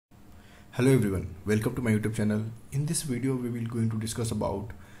Hello everyone, welcome to my YouTube channel. In this video we will going to discuss about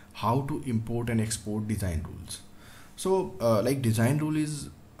how to import and export design rules. So design rule is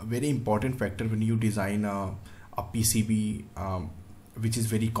a very important factor when you design a PCB which is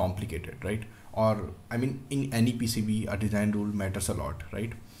very complicated, right? Or I mean in any PCB a design rule matters a lot,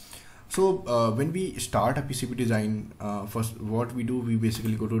 right? So when we start a PCB design, first what we do, we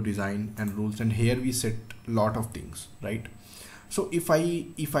basically go to design and rules, and here we set a lot of things, right? So if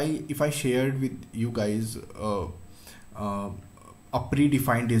I shared with you guys a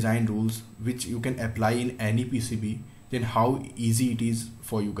predefined design rules which you can apply in any PCB, then how easy it is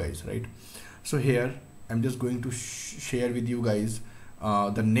for you guys, right? So here I'm just going to share with you guys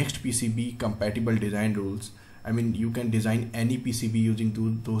the NextPCB compatible design rules. I mean, you can design any PCB using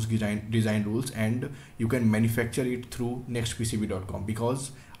those design rules, and you can manufacture it through NextPCBcom,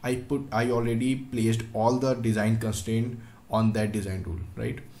 because I already placed all the design constraint on that design rule,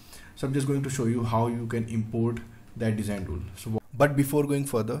 right? So I'm just going to show you how you can import that design rule. But before going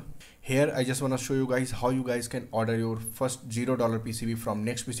further, here I just want to show you guys how you guys can order your first $0 PCB from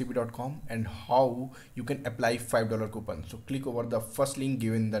NextPCBcom and how you can apply $5 coupon. So click over the first link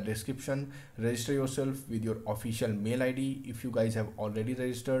given in the description, register yourself with your official mail ID. If you guys have already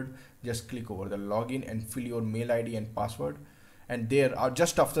registered, just click over the login and fill your mail ID and password. And there are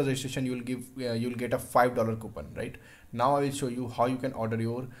just after registration you'll get a $5 coupon, right? Now I will show you how you can order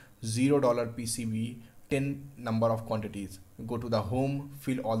your $0 PCB 10 number of quantities. Go to the home,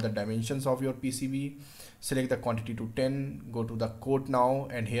 fill all the dimensions of your PCB, select the quantity to 10, go to the quote now,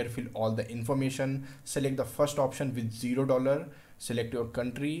 and here fill all the information. Select the first option with $0, select your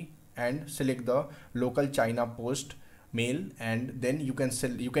country and select the local China post mail, and then you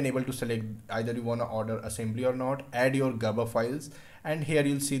can able to select either you want to order assembly or not. Add your Gerber files, and here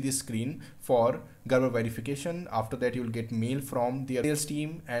you'll see this screen for Gerber verification. After that you'll get mail from the sales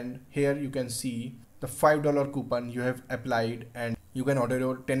team, and here you can see the $5 coupon you have applied, and you can order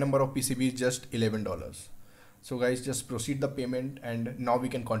your 10 number of PCBs just $11. So guys, just proceed the payment, and now we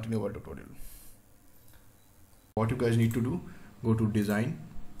can continue our tutorial. What you guys need to do, go to design,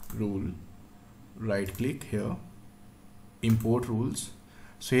 rule, right click here, import rules.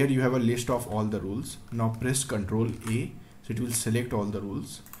 So here you have a list of all the rules. Now press Ctrl A, so it will select all the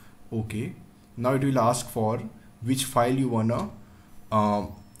rules. Okay, now it will ask for which file you wanna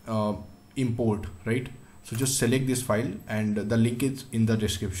import, right? So just select this file, and the link is in the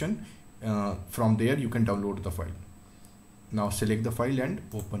description. From there you can download the file. Now select the file and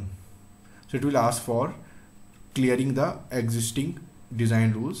open. So it will ask for clearing the existing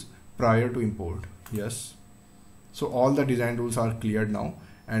design rules prior to import. Yes. So all the design rules are cleared now,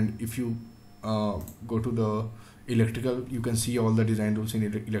 and if you go to the electrical, you can see all the design rules in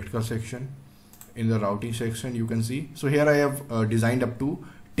the electrical section. In the routing section you can see. So here I have designed up to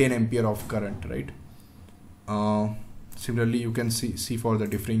 10 ampere of current, right? Similarly you can see for the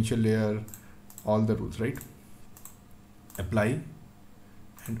differential layer all the rules, right? Apply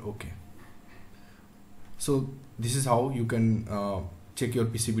and okay. So this is how you can check your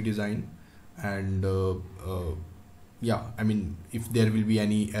PCB design, and yeah, I mean, if there will be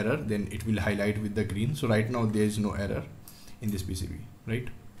any error, then it will highlight with the green. So right now there is no error in this PCB, right?